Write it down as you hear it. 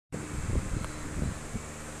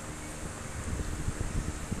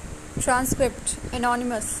Transcript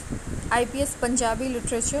Anonymous IPS Punjabi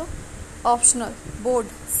Literature Optional Board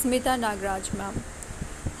Smita Nagraj ma'am.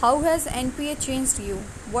 How has NPA changed you?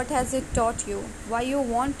 What has it taught you? Why you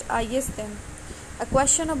want IS them? A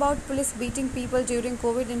question about police beating people during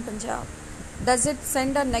COVID in Punjab. Does it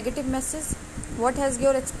send a negative message? What has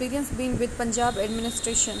your experience been with Punjab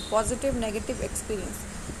administration? Positive, negative experience.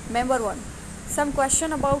 Member 1. Some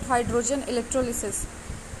question about hydrogen electrolysis.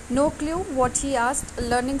 No clue what he asked.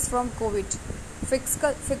 Learnings from COVID.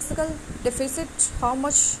 Fiscal deficit.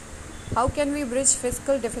 How can we bridge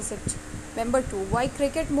fiscal deficit? Member 2. Why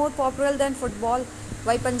cricket more popular than football?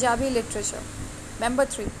 Why Punjabi literature? Member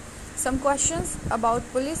 3. Some questions about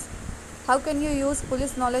police. How can you use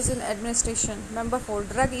police knowledge in administration? Member 4.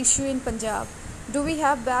 Drug issue in Punjab. Do we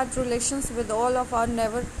have bad relations with all of our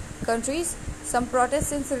neighbor countries? Some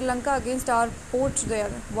protests in Sri Lanka against our port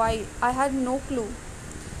there. Why? I had no clue.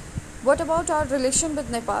 What about our relation with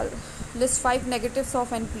Nepal? List 5 negatives of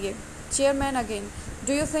NPA. Chairman again.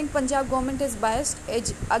 Do you think Punjab government is biased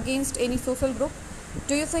against any social group?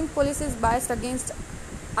 Do you think police is biased against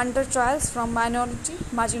under trials from minority,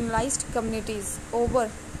 marginalized communities? Over.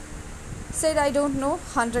 Said I don't know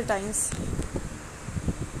 100 times.